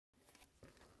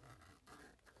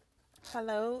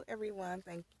Hello, everyone.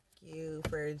 Thank you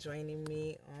for joining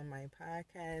me on my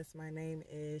podcast. My name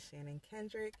is Shannon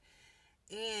Kendrick,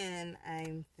 and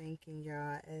I'm thanking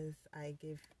y'all as I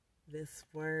give this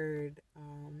word,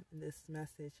 this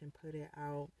message, and put it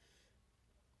out.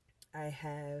 I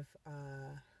have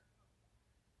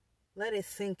let it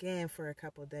sink in for a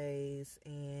couple days,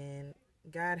 and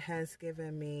God has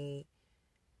given me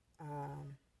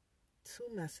um, two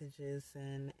messages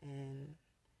and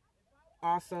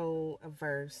also a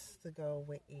verse to go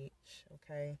with each.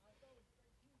 Okay,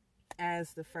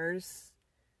 as the first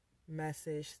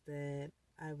message that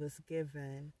I was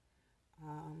given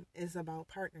is about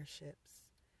partnerships.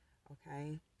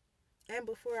 Okay. And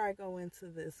before I go into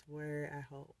this word, I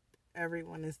hope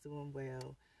everyone is doing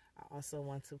well. I also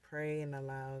want to pray and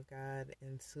allow God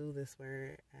into this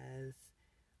word as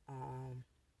um,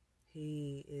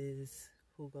 He is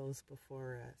who goes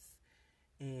before us.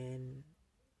 And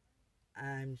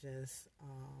I'm just,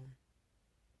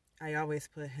 I always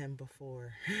put Him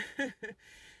before.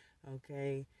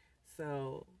 Okay.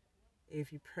 So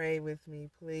if you pray with me,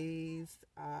 please.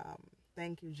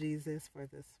 Thank you, Jesus, for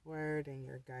this word and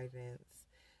your guidance.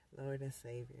 Lord and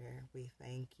Savior, we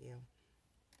thank you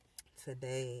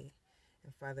today.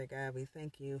 And Father God, we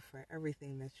thank you for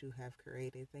everything that you have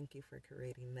created. Thank you for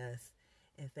creating us.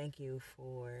 And thank you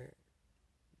for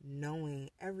knowing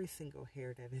every single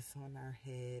hair that is on our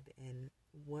head and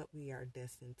what we are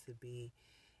destined to be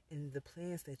and the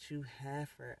plans that you have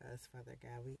for us, Father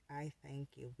God. I thank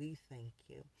you. We thank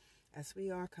you. As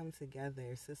we all come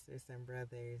together, sisters and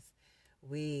brothers,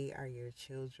 we are your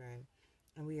children,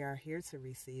 and we are here to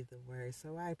receive the word.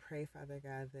 So I pray, Father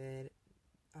God, that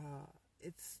uh,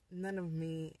 it's none of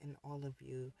me and all of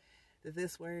you, that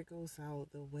this word goes out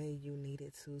the way you need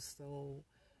it to, so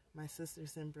my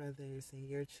sisters and brothers and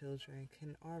your children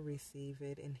can all receive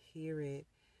it and hear it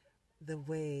the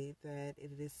way that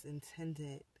it is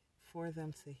intended for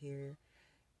them to hear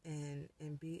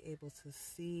and be able to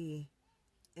see,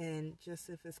 and just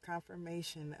if it's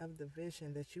confirmation of the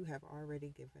vision that you have already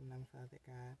given them, Father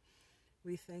God.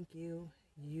 We thank you.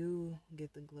 You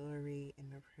get the glory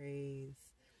and the praise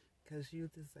because you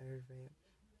deserve it.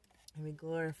 And we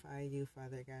glorify you,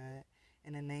 Father God,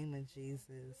 in the name of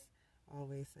Jesus,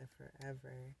 always and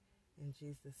forever. In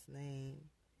Jesus' name,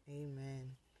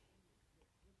 amen.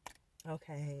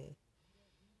 Okay.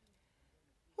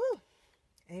 Whew.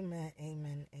 Amen,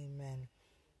 amen, amen.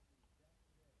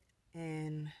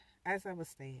 And as I was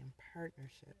saying,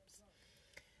 partnerships.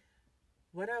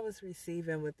 What I was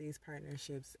receiving with these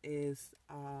partnerships is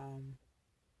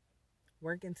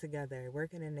working together,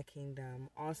 working in the kingdom,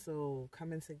 also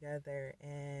coming together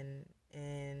in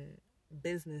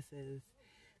businesses.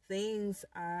 Things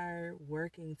are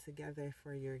working together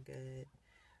for your good.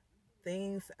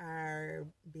 Things are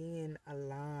being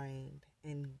aligned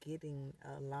and getting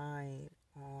aligned.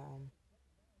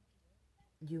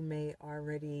 You may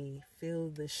already feel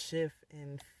the shift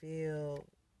and feel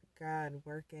God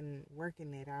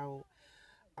working it out.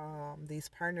 These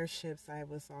partnerships I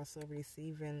was also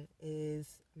receiving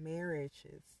is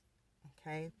marriages.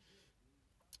 Okay,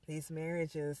 these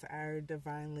marriages are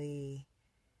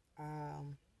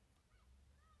um,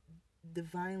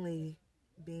 divinely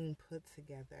being put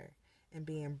together and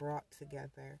being brought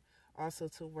together, also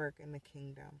to work in the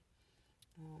kingdom,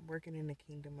 working in the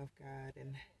kingdom of God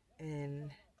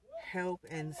and help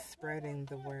in spreading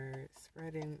the word,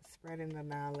 spreading the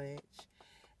knowledge,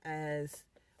 as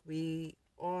we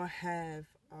all have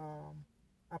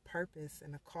a purpose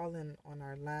and a calling on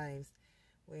our lives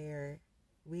where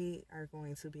we are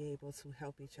going to be able to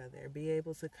help each other, be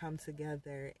able to come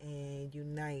together and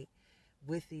unite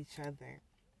with each other.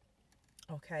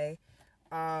 Okay.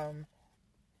 Um,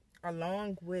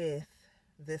 Along with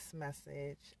this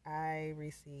message, I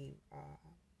received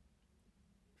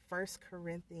 1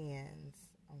 Corinthians,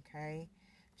 okay,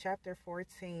 chapter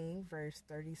 14, verse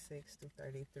 36 to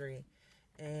 33.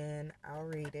 And I'll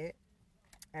read it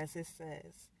as it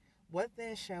says, "What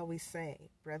then shall we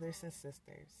say, brothers and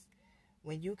sisters?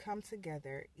 When you come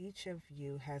together, each of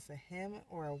you has a hymn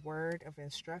or a word of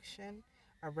instruction,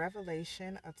 a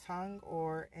revelation, a tongue,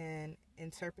 or an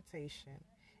interpretation.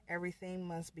 Everything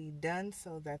must be done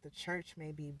so that the church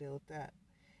may be built up.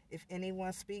 If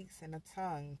anyone speaks in a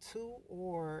tongue, two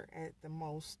or at the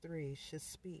most three should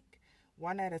speak,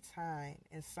 one at a time,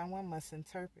 and someone must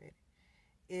interpret.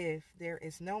 If there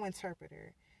is no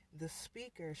interpreter, the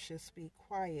speaker should speak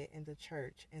quiet in the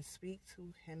church and speak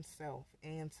to himself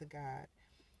and to God.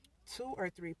 Two or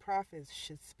three prophets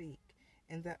should speak,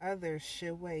 and the others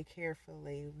should weigh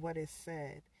carefully what is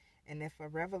said. And if a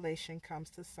revelation comes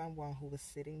to someone who is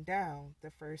sitting down,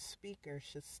 the first speaker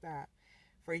should stop.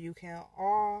 For you can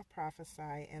all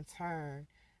prophesy in turn,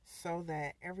 so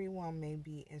that everyone may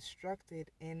be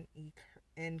instructed and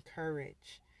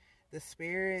encouraged. The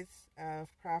spirits of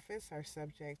prophets are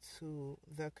subject to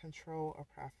the control of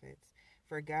prophets.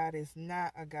 For God is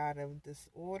not a God of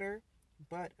disorder,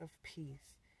 but of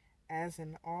peace, as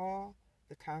in all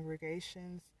the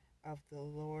congregations of the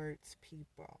Lord's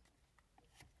people.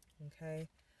 Okay,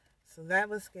 so that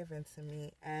was given to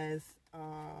me as,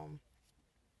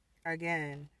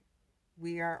 again,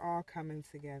 we are all coming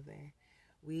together.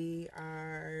 We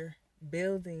are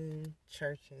building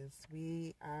churches.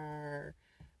 We are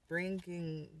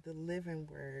bringing the living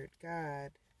word,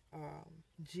 God,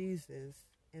 Jesus,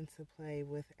 into play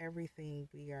with everything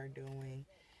we are doing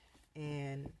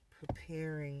and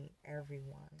preparing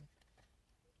everyone.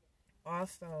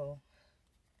 Also,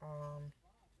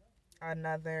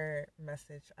 another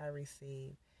message I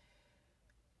received.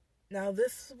 Now,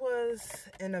 this was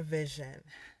in a vision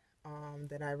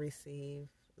that I received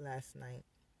last night.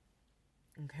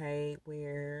 Okay,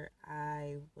 where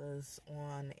I was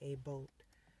on a boat,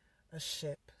 a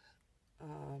ship,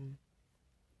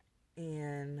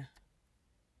 and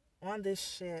on this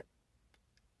ship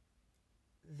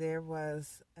there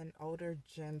was an older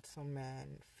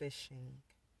gentleman fishing,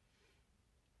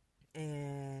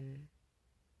 and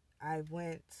I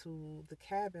went to the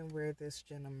cabin where this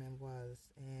gentleman was,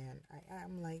 and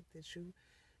I'm like, did you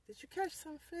catch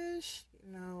some fish?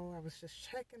 You know, I was just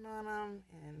checking on him,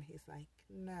 and he's like,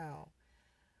 no.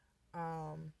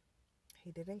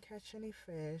 He didn't catch any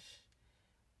fish,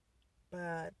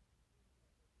 but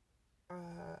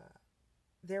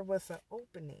there was an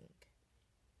opening.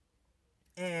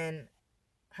 And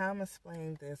how I'm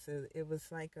explaining this is, it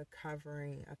was like a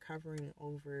covering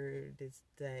over this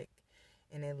deck,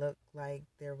 and it looked like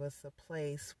there was a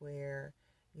place where,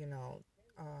 you know,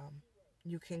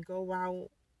 you can go out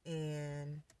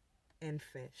and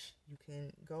fish. You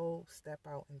can go step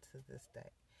out into this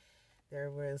deck. There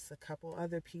was a couple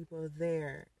other people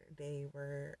there. They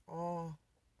were all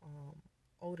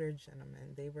older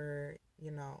gentlemen. They were,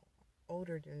 you know,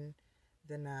 older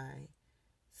than I.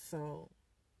 So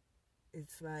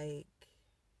it's like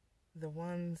the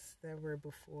ones that were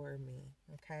before me,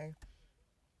 okay?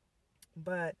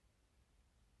 But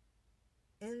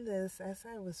in this, as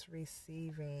I was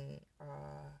receiving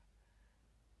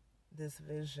this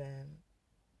vision,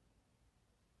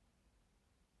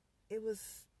 it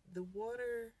was, the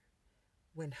water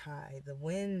went high, the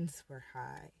winds were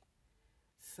high.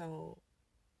 So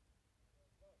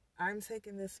I'm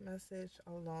taking this message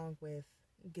along with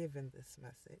giving this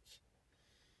message.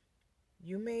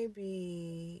 You may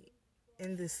be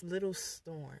in this little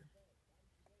storm,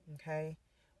 okay,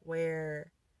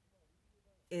 where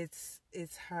it's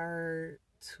hard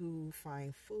to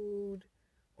find food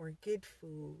or get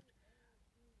food.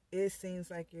 It seems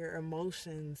like your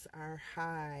emotions are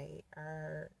high,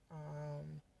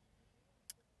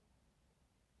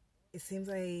 it seems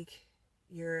like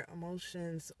your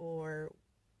emotions or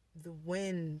the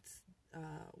winds,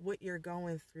 what you're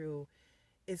going through,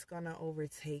 is gonna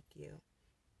overtake you,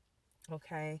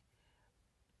 okay?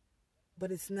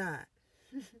 But it's not.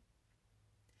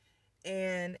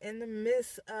 And in the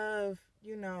midst of,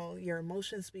 you know, your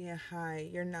emotions being high,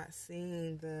 you're not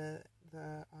seeing the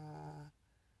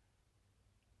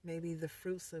maybe the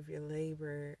fruits of your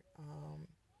labor.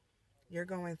 You're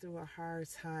going through a hard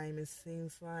time. It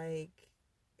seems like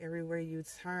everywhere you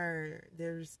turn,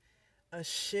 there's a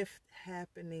shift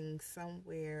happening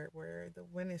somewhere where the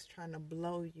wind is trying to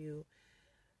blow you.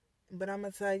 But I'm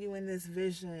going to tell you, in this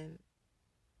vision,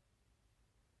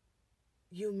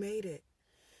 you made it.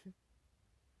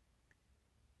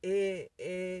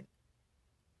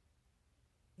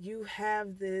 You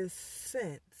have this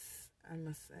sense, I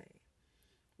must say,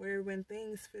 where when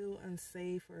things feel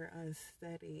unsafe or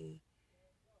unsteady,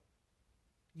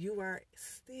 you are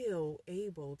still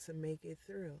able to make it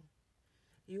through.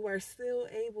 You are still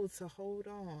able to hold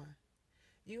on.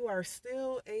 You are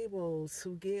still able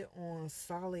to get on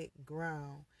solid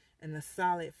ground and a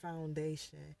solid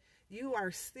foundation. You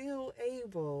are still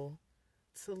able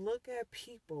to look at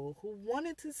people who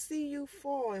wanted to see you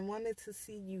fall and wanted to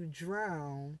see you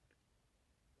drown.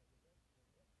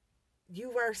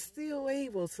 You are still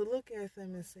able to look at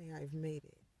them and say, I've made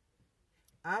it.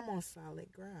 I'm on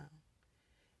solid ground.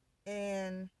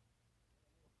 And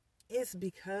it's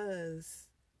because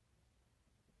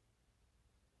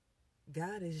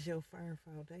God is your firm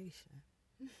foundation.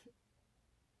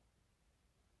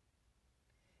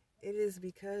 It is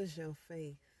because your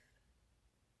faith.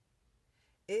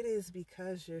 It is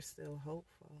because you're still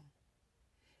hopeful.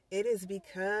 It is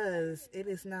because it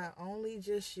is not only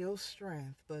just your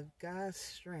strength, but God's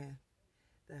strength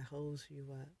that holds you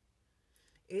up.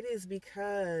 It is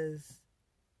because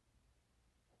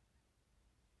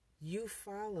you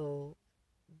follow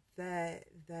that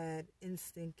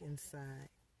instinct inside,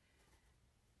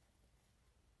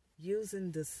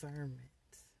 using discernment.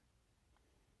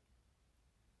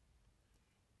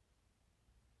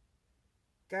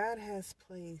 God has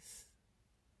placed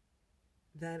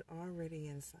that already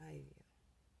inside you.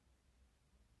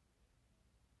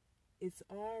 It's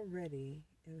already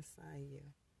inside you.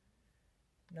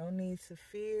 No need to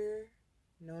fear,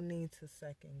 no need to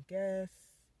second guess,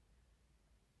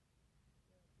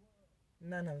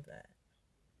 none of that.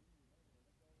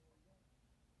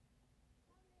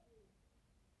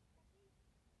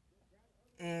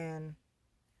 And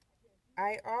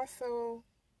I also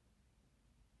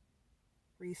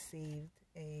received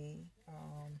a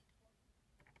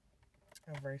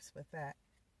verse with that.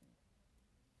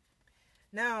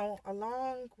 Now,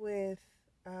 along with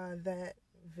that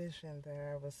vision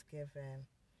that I was given,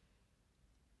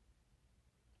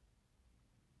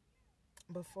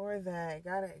 before that,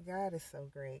 God is so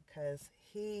great because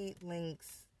He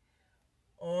links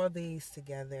all these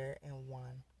together in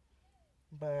one.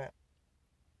 But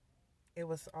it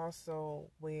was also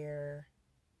where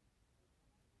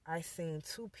I seen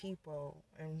two people,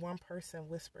 and one person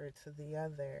whispered to the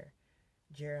other,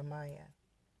 Jeremiah.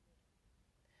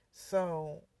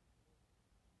 So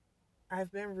I've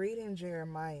been reading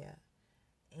Jeremiah,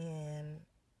 and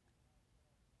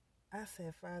I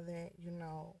said, Father,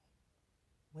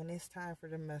 when it's time for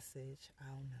the message, I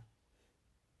don't know.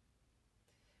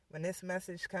 When this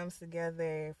message comes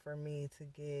together for me to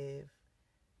give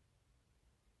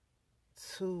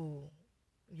to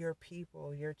your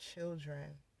people, your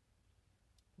children,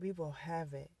 we will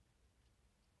have it.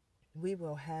 We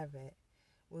will have it.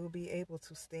 We'll be able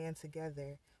to stand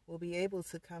together. We'll be able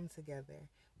to come together.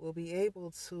 We'll be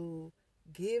able to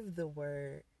give the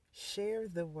word, share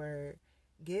the word,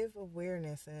 give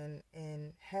awareness,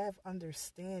 and have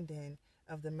understanding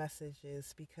of the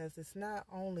messages, because it's not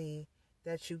only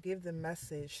that you give the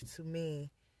message to me,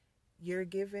 you're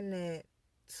giving it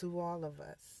to all of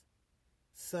us.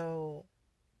 So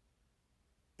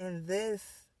in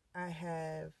this, I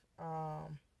have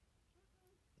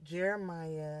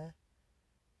Jeremiah.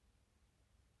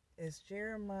 Is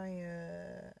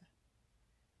Jeremiah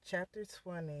chapter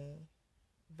 20,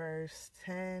 verse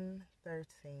 10,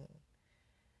 13.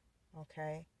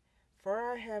 Okay?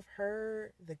 For I have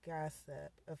heard the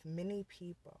gossip of many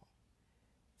people.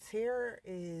 Terror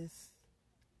is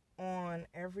on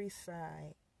every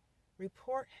side.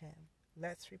 Report him.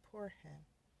 Let's report him.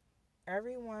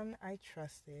 Everyone I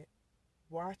trusted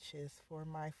watches for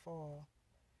my fall.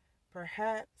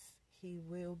 Perhaps he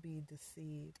will be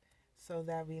deceived, so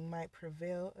that we might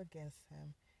prevail against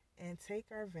him and take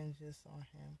our vengeance on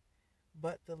him.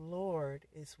 But the Lord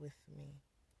is with me,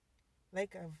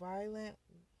 like a violent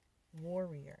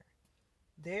warrior.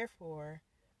 Therefore,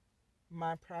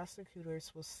 my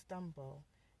prosecutors will stumble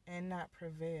and not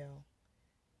prevail.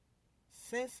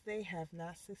 Since they have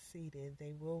not succeeded,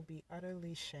 they will be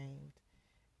utterly shamed,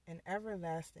 an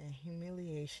everlasting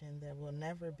humiliation that will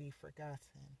never be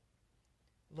forgotten.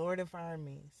 Lord of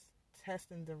armies,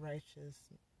 testing the righteous,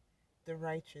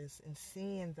 and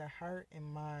seeing the heart and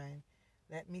mind,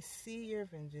 let me see your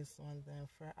vengeance on them,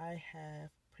 for I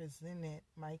have presented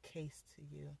my case to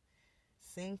you.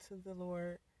 Sing to the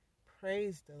Lord,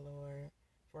 praise the Lord,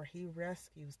 for he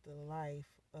rescues the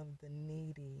life of the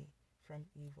needy from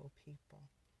evil people.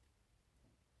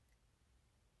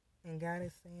 And God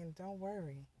is saying, don't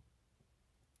worry.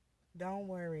 Don't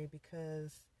worry,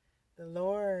 because the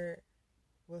Lord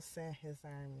will send his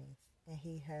armies, and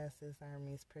he has his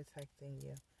armies protecting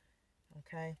you.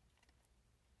 Okay?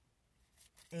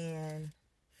 And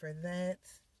for that,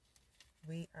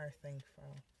 we are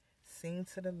thankful. Sing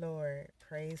to the Lord,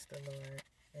 praise the Lord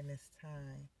in this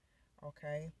time.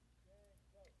 Okay?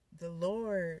 The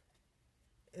Lord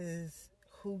is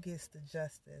who gets the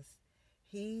justice.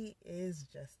 He is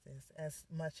justice as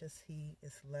much as he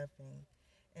is loving.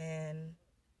 And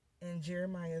in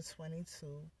Jeremiah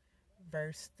 22,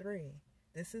 verse 3,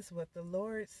 this is what the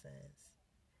Lord says.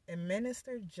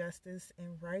 Administer justice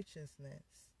and righteousness.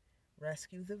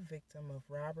 Rescue the victim of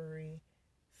robbery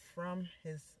from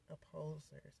his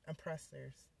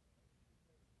oppressors.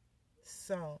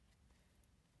 So,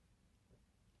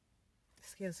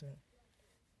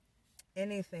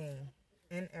 anything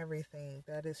and everything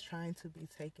that is trying to be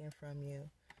taken from you,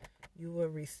 you will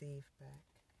receive back.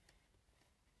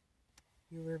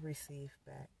 You will receive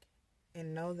back.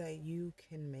 And know that you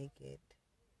can make it.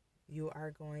 You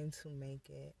are going to make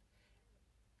it.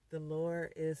 The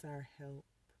Lord is our help.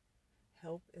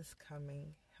 Help is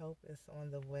coming. Help is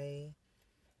on the way.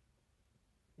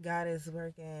 God is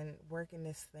working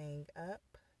this thing up.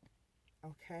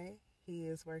 Okay? He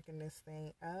is working this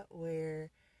thing up where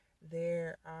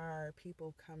there are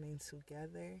people coming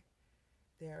together.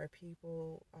 There are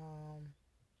people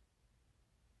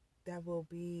that will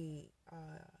be,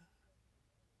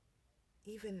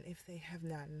 even if they have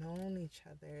not known each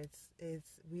other,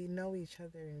 we know each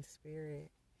other in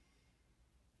spirit.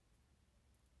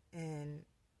 And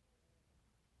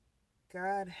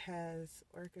God has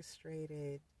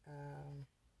orchestrated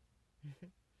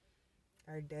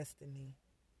our destiny.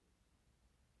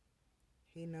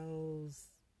 He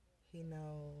knows, He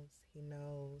knows, He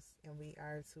knows, and we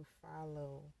are to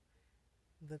follow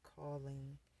the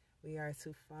calling. We are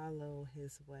to follow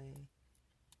His way.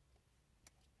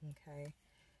 Okay?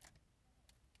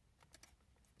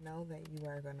 Know that you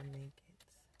are going to make it.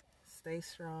 Stay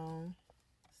strong.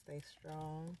 Stay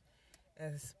strong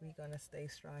as we're going to stay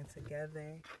strong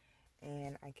together.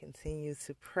 And I continue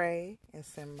to pray and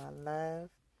send my love.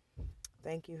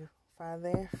 Thank you,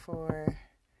 Father,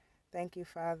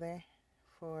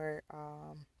 for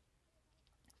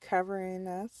covering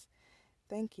us.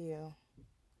 Thank you.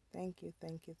 Thank you,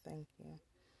 thank you, thank you.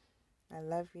 I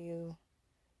love you.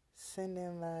 Send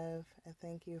in love. I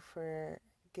thank you for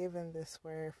giving this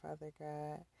word, Father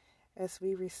God, as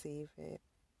we receive it.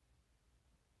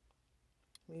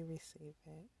 We receive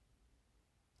it.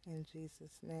 In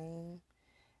Jesus' name,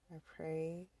 I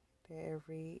pray that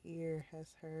every ear has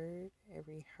heard,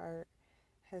 every heart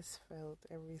has felt,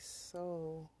 every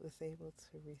soul was able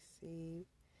to receive,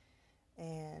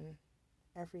 and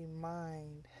every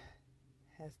mind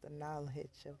has the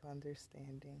knowledge of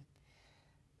understanding.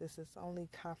 This is only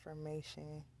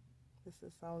confirmation. This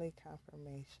is only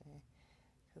confirmation.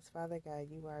 Because, Father God,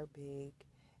 you are big,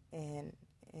 and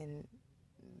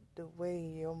the way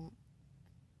your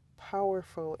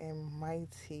powerful and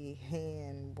mighty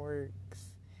hand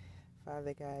works,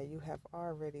 Father God, you have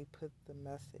already put the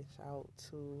message out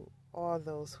to all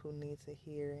those who need to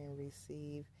hear and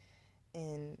receive.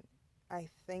 And I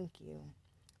thank you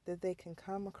that they can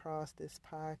come across this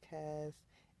podcast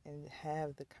and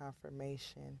have the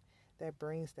confirmation that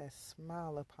brings that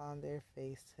smile upon their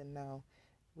face to know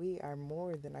we are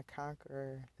more than a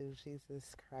conqueror through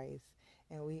Jesus Christ,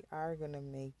 and we are going to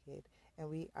make it, and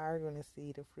we are going to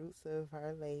see the fruits of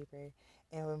our labor,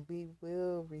 and we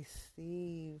will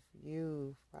receive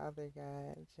you, Father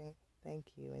God. Thank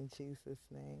you in Jesus'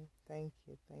 name. Thank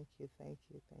you, thank you, thank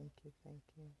you, thank you, thank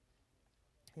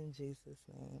you. In Jesus'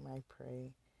 name I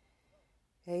pray.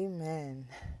 Amen.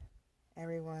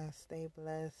 Everyone stay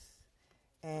blessed,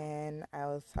 and I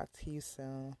will talk to you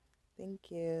soon.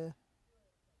 Thank you.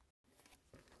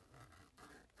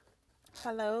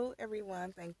 Hello,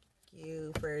 everyone. Thank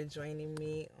you for joining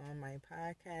me on my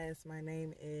podcast. My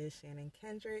name is Shannon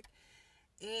Kendrick,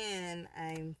 and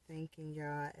I'm thanking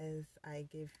y'all as I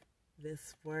give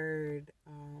this word,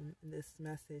 this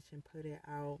message, and put it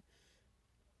out.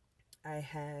 I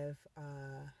have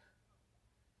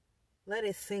let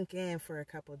it sink in for a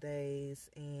couple days,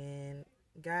 and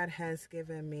God has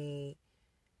given me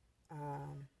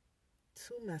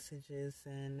two messages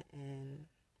and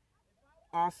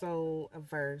also a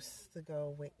verse to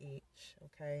go with each,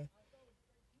 okay?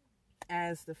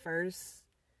 As the first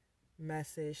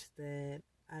message that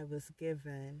I was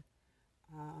given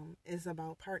is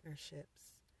about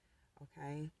partnerships,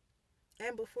 okay?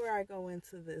 And before I go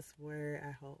into this word,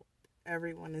 I hope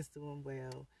everyone is doing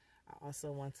well. I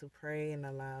also want to pray and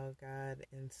allow God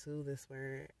into this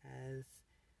word as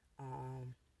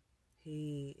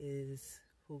He is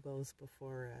who goes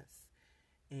before us.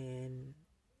 And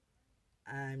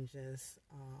I'm just,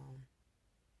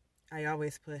 I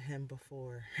always put Him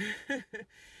before.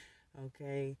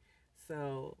 Okay,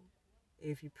 so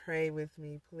if you pray with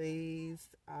me, please.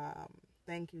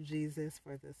 Thank you, Jesus,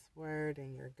 for this word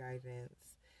and your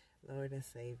guidance. Lord and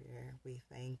Savior, we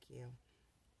thank you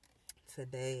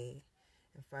today.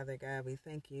 And Father God, we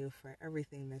thank you for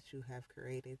everything that you have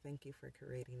created. Thank you for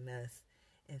creating us.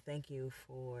 And thank you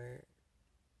for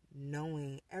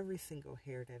knowing every single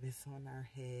hair that is on our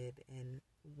head and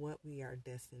what we are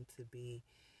destined to be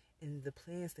and the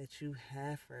plans that you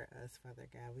have for us, Father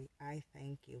God. I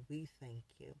thank you. We thank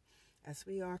you. As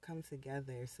we all come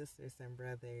together, sisters and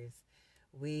brothers,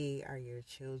 we are your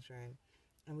children,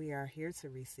 and we are here to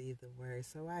receive the word.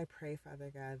 So I pray,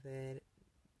 Father God, that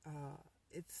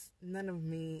it's none of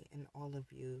me and all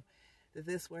of you, that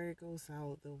this word goes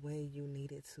out the way you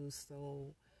need it to,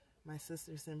 so my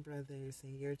sisters and brothers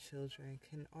and your children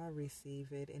can all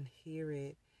receive it and hear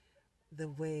it the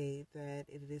way that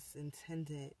it is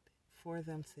intended for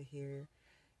them to hear,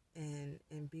 and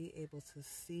be able to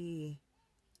see,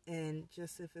 and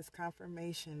just if it's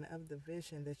confirmation of the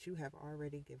vision that you have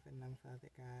already given them, Father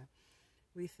God.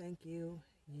 We thank you.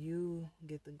 You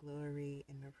get the glory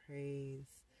and the praise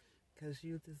because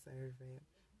you deserve it.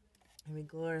 And we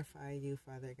glorify you,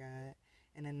 Father God,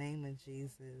 in the name of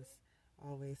Jesus,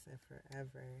 always and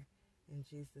forever. In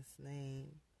Jesus' name,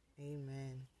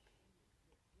 amen.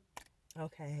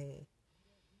 Okay.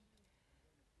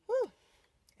 Whew.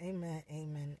 Amen,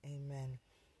 amen, amen.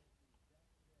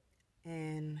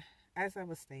 And as I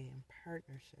was saying,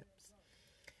 partnerships.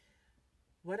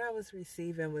 What I was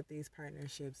receiving with these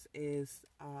partnerships is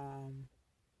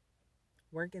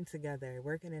working together,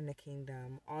 working in the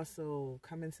kingdom, also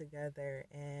coming together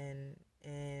in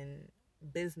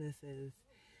businesses.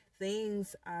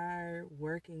 Things are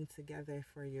working together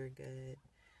for your good.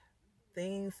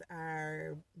 Things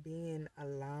are being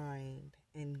aligned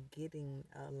and getting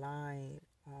aligned.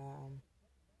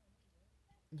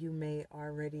 You may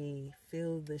already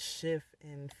feel the shift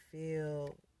and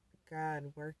feel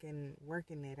God working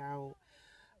it out.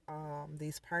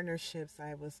 These partnerships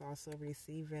I was also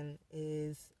receiving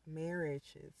is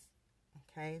marriages.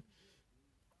 Okay,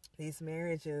 these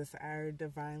marriages are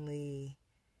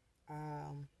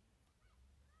um,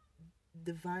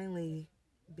 divinely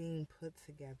being put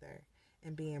together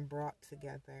and being brought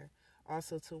together,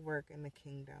 also to work in the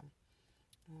kingdom,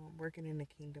 working in the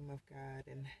kingdom of God,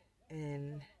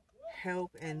 and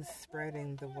help in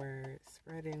spreading the word,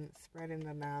 spreading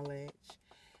the knowledge,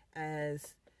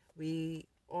 as we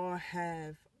all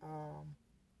have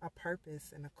a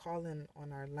purpose and a calling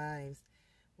on our lives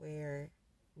where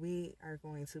we are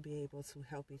going to be able to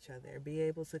help each other, be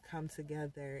able to come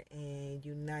together and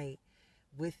unite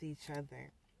with each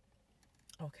other.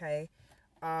 Okay.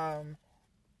 Um,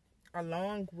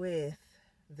 Along with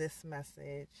this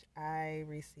message, I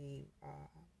received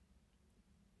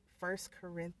 1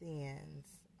 Corinthians,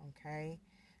 okay,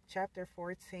 chapter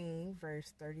 14,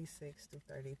 verse 36 to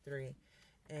 33.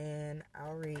 And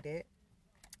I'll read it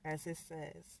as it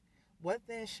says. What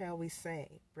then shall we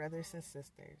say, brothers and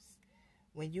sisters?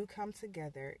 When you come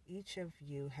together, each of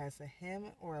you has a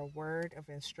hymn or a word of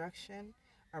instruction,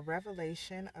 a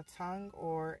revelation, a tongue,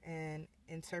 or an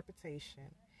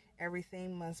interpretation.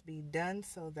 Everything must be done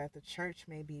so that the church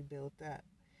may be built up.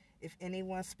 If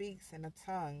anyone speaks in a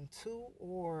tongue, two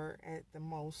or at the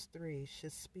most three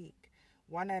should speak,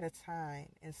 one at a time,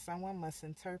 and someone must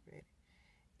interpret.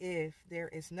 If there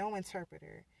is no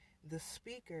interpreter, the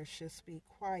speaker should speak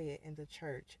quiet in the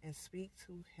church and speak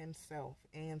to himself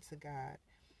and to God.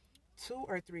 2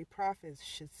 or 3 prophets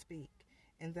should speak,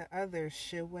 and the others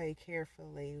should weigh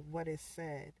carefully what is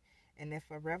said. And if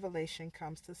a revelation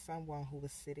comes to someone who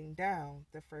is sitting down,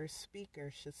 the first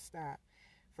speaker should stop.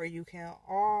 For you can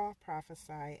all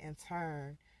prophesy in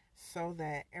turn, so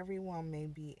that everyone may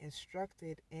be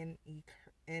instructed and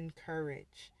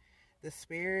encouraged. The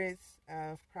spirits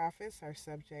of prophets are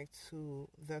subject to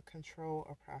the control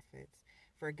of prophets.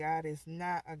 For God is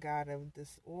not a God of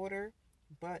disorder,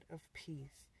 but of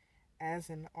peace,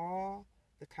 as in all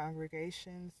the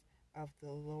congregations of the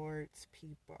Lord's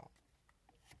people.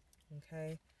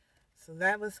 Okay, so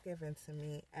that was given to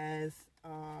me as,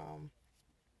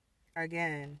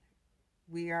 again,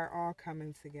 we are all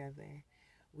coming together.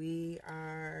 We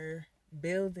are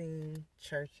building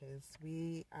churches.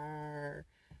 We are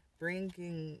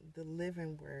bringing the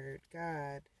living word,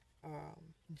 God,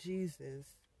 Jesus,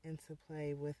 into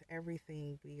play with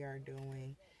everything we are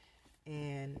doing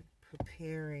and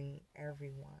preparing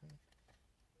everyone.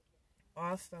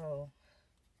 Also,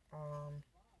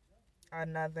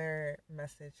 another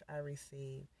message I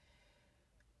received.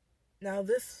 Now,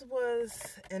 this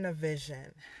was in a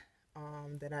vision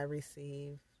that I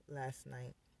received last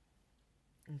night.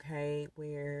 Okay,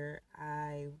 where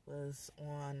I was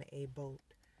on a boat,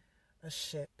 a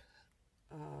ship,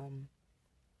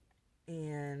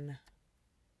 and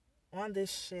on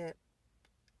this ship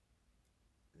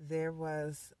there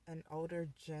was an older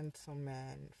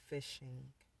gentleman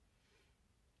fishing,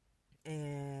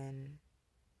 and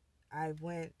I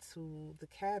went to the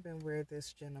cabin where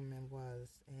this gentleman was,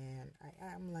 and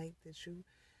I'm like, did you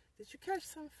catch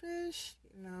some fish?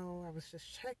 I was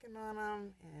just checking on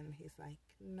him, and he's like,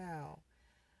 no.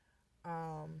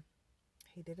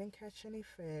 He didn't catch any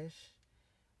fish,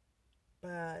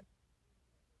 but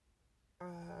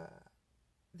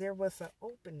there was an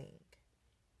opening.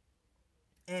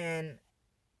 And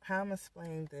how I'm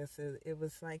explaining this is, it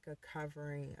was like a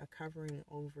covering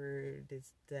over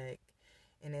this deck,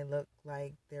 and it looked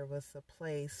like there was a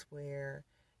place where,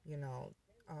 you know,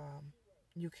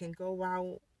 you can go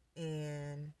out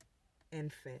and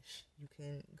fish. You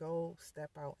can go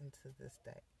step out into this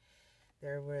day.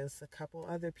 There was a couple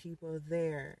other people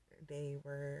there. They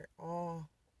were all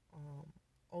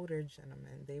older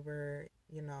gentlemen. They were,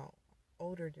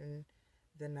 older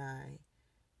than I.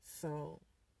 So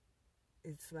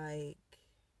it's like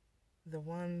the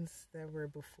ones that were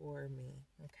before me,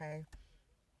 okay?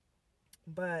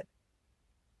 But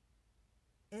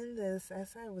in this,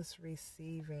 as I was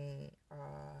receiving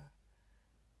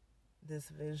this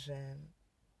vision,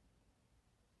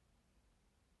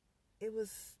 it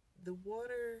was the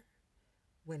water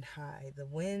went high, the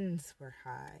winds were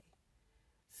high.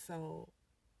 So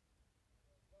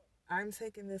I'm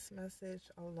taking this message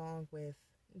along with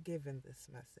giving this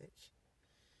message.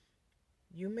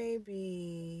 You may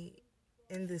be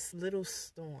in this little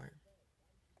storm,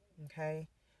 okay,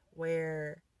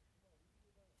 where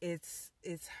it's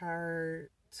hard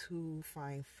to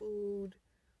find food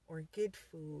or get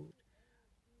food.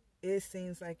 It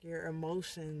seems like your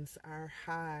emotions are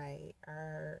high,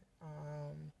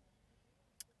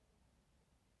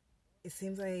 it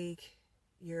seems like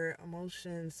your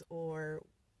emotions or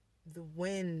the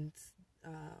winds,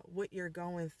 what you're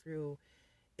going through,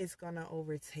 is going to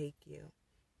overtake you.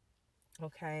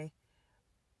 Okay?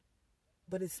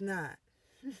 But it's not.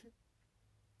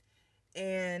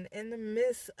 And in the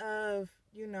midst of,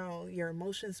 your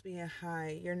emotions being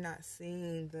high, you're not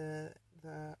seeing the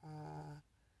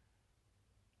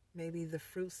maybe the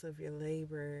fruits of your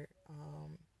labor.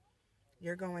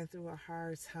 You're going through a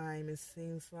hard time. It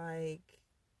seems like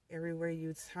everywhere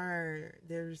you turn,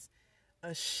 there's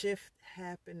a shift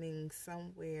happening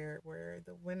somewhere where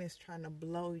the wind is trying to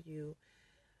blow you.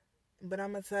 But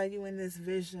I'm going to tell you, in this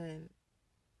vision,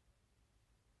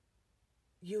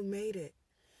 you made it.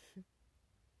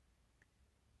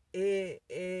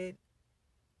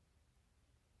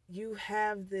 You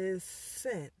have this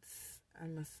sense, I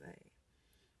must say,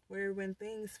 where when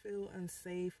things feel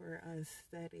unsafe or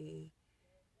unsteady,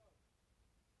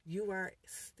 you are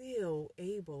still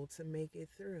able to make it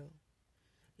through.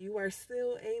 You are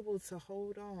still able to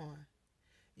hold on.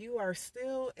 You are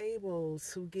still able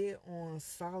to get on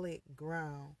solid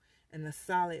ground and a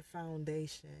solid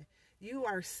foundation. You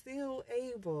are still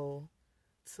able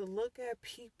to look at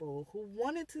people who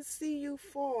wanted to see you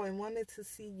fall and wanted to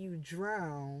see you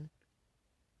drown.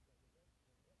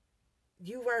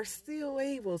 You are still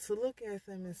able to look at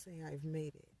them and say, I've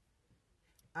made it.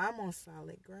 I'm on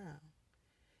solid ground.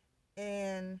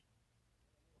 And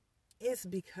it's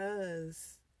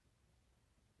because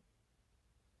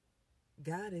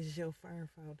God is your firm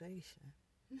foundation.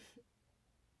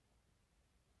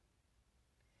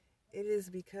 It is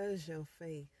because your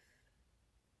faith.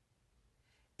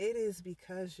 It is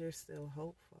because you're still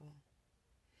hopeful.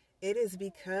 It is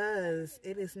because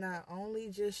it is not only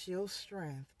just your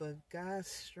strength, but God's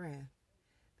strength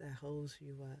that holds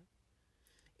you up.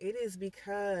 It is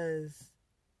because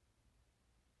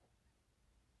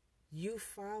you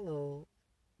follow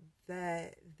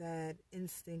that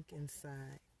instinct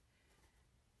inside,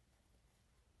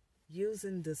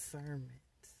 using discernment.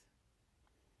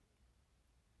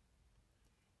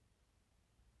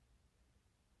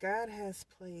 God has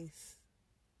placed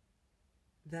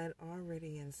that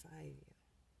already inside you.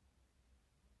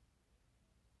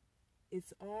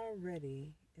 It's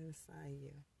already inside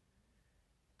you.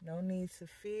 No need to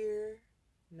fear,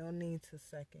 no need to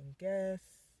second guess,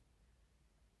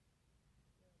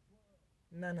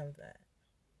 none of that.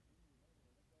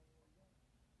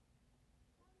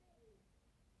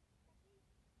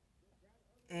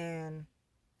 And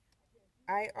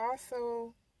I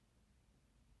also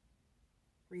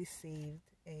received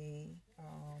a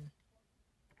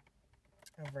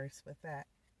verse with that.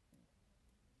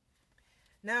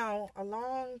 Now,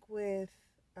 along with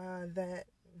that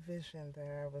vision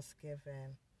that I was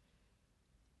given,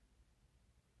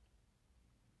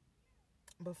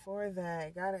 before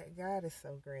that, God is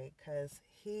so great because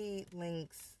He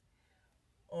links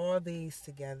all these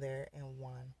together in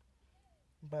one.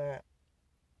 But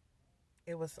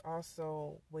it was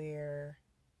also where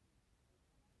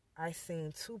I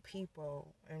seen two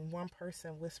people and one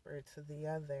person whispered to the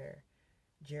other,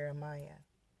 Jeremiah.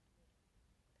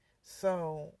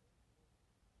 So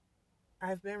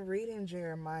I've been reading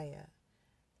Jeremiah,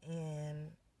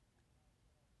 and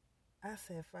I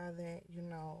said, Father,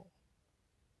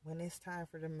 when it's time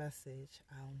for the message,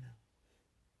 I don't know.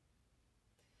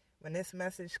 When this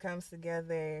message comes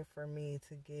together for me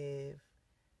to give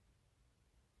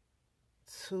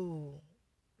to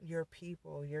your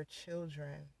people, your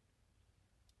children,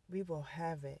 we will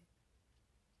have it.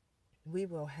 We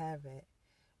will have it.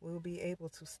 We'll be able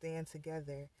to stand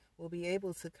together. We'll be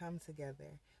able to come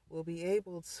together. will be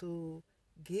able to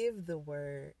give the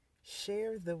word,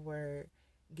 share the word,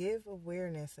 give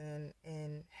awareness,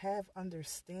 and have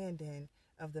understanding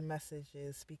of the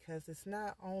messages, because it's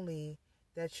not only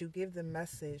that you give the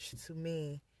message to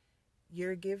me,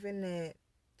 you're giving it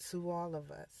to all of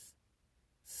us.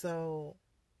 So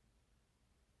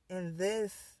in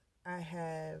this, I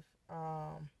have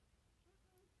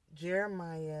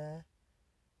Jeremiah.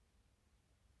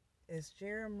 Is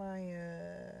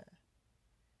Jeremiah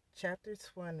chapter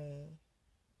 20,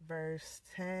 verse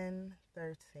 10,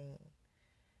 13.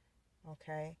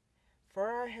 Okay?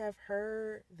 For I have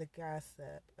heard the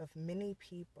gossip of many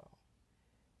people.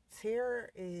 Terror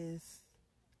is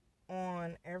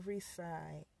on every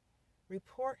side.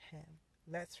 Report him.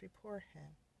 Let's report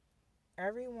him.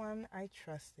 Everyone I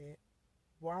trusted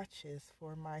watches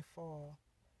for my fall.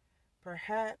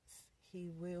 Perhaps he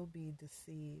will be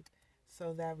deceived,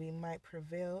 so that we might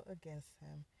prevail against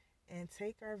him and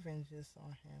take our vengeance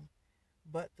on him.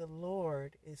 But the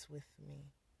Lord is with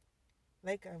me,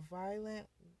 like a violent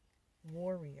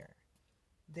warrior.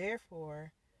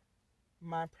 Therefore,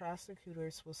 my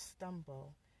prosecutors will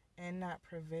stumble and not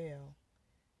prevail.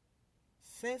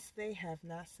 Since they have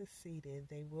not succeeded,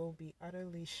 they will be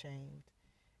utterly shamed,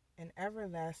 an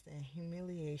everlasting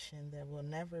humiliation that will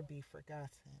never be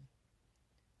forgotten.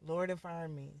 Lord of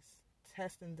armies,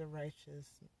 testing the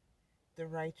righteous,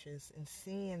 and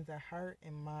seeing the heart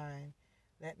and mind,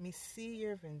 let me see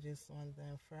your vengeance on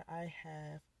them, for I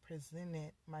have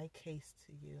presented my case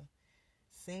to you.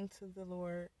 Sing to the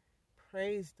Lord,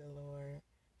 praise the Lord,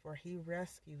 for he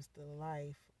rescues the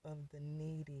life of the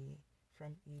needy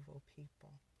from evil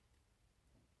people.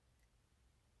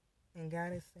 And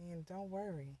God is saying, don't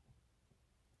worry.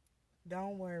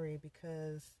 Don't worry,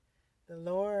 because the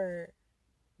Lord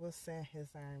will send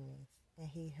his armies, and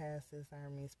he has his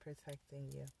armies protecting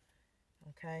you.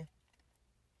 Okay?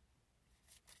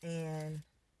 And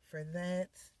for that,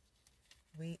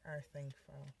 we are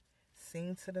thankful.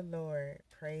 Sing to the Lord,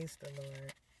 praise the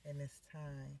Lord in this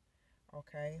time.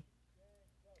 Okay?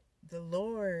 The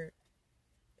Lord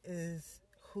is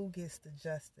who gets the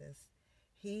justice.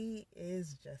 He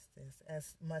is justice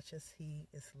as much as he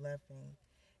is loving.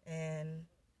 And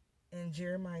in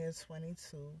Jeremiah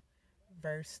 22,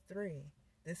 verse 3,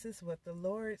 this is what the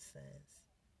Lord says.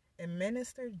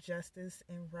 Administer justice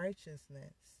and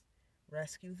righteousness.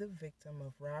 Rescue the victim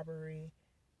of robbery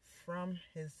from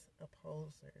his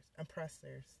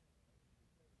oppressors.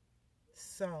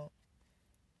 So,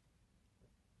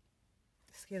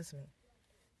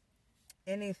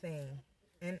 anything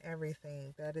and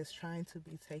everything that is trying to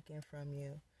be taken from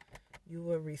you, you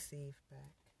will receive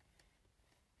back.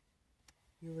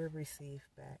 You will receive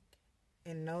back.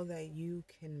 And know that you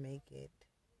can make it.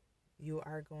 You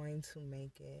are going to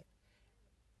make it.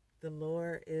 The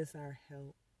Lord is our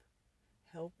help.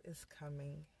 Help is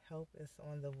coming. Help is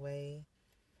on the way.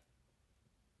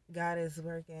 God is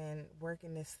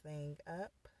working this thing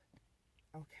up.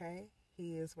 Okay?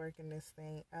 He is working this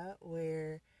thing up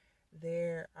where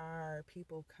there are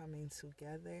people coming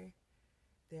together.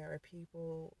 There are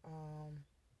people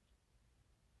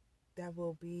that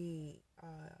will be,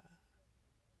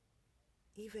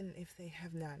 even if they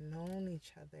have not known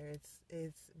each other,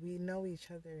 we know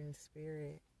each other in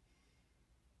spirit.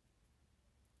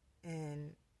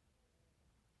 And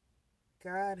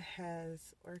God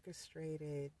has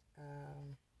orchestrated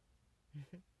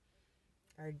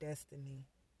our destiny.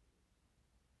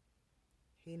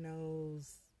 He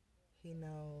knows, and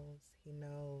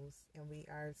we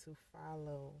are to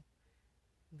follow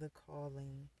the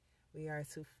calling. We are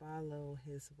to follow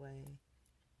his way.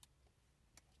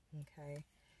 Okay?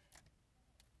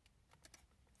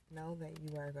 Know that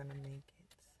you are going to make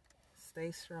it.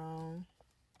 Stay strong.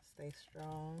 Stay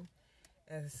strong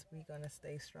as we're going to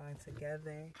stay strong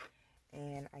together.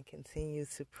 And I continue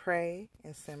to pray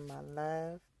and send my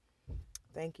love.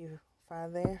 Thank you,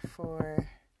 Father, for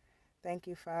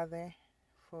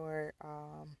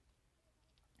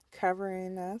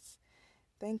covering us.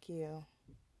 Thank you.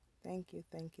 Thank you.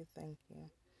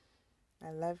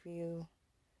 I love you.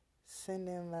 Send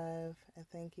in love. And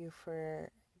thank you for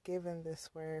giving this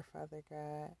word, Father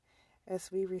God,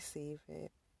 as we receive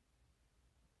it.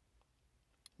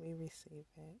 We receive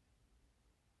it.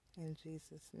 In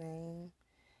Jesus' name,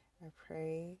 I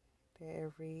pray that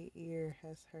every ear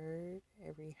has heard,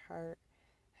 every heart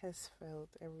has felt,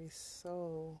 every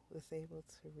soul was able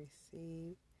to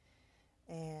receive,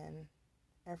 and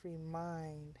every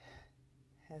mind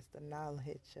has the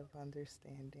knowledge of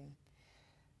understanding.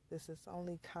 This is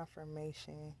only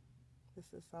confirmation.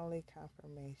 Because,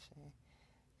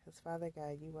 Father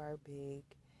God, you are big,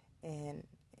 and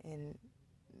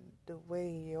the way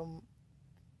your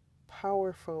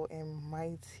powerful and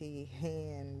mighty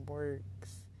hand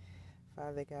works.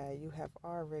 Father God, you have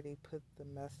already put the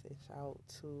message out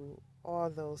to all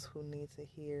those who need to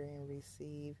hear and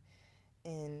receive.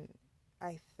 And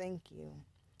I thank you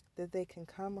that they can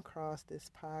come across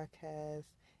this podcast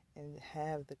and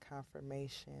have the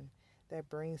confirmation that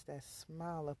brings that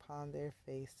smile upon their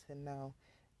face to know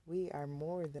we are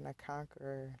more than a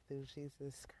conqueror through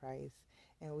Jesus Christ,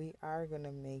 and we are going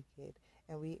to make it,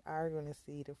 and we are going to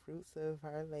see the fruits of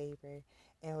our labor,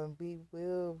 and we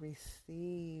will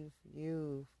receive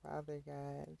you, Father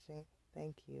God.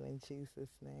 Thank you in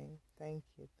Jesus' name. Thank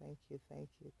you, thank you, thank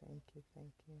you, thank you,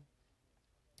 thank you.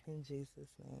 In Jesus'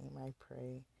 name I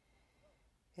pray.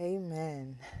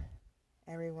 Amen.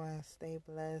 Everyone stay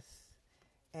blessed,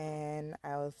 and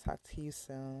I will talk to you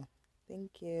soon.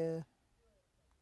 Thank you.